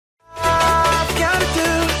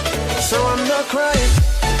crying.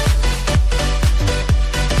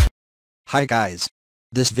 Hi guys.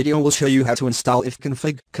 This video will show you how to install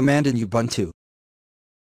ifconfig command in Ubuntu.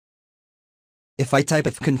 If I type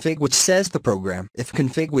ifconfig, which says the program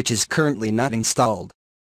ifconfig which is currently not installed.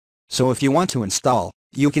 So if you want to install,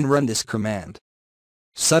 you can run this command.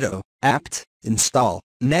 sudo apt install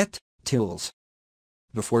net tools.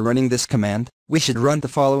 Before running this command, we should run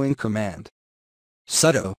the following command.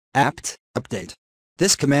 sudo apt update.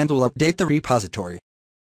 This command will update the repository.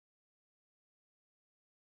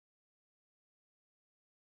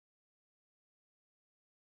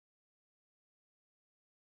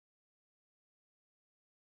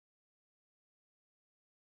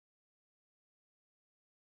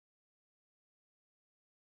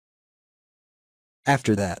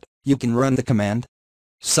 After that, you can run the command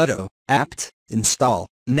sudo apt install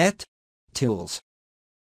net tools.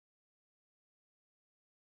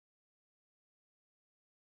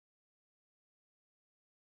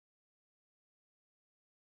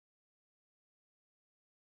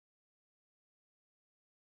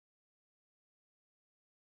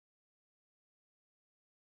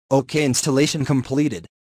 OK, installation completed.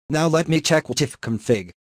 Now let me check with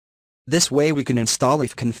ifconfig. This way we can install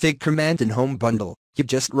ifconfig command in home bundle. You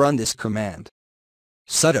just run this command.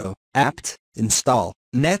 sudo apt install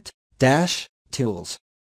net tools.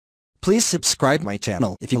 Please subscribe my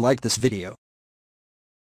channel if you like this video.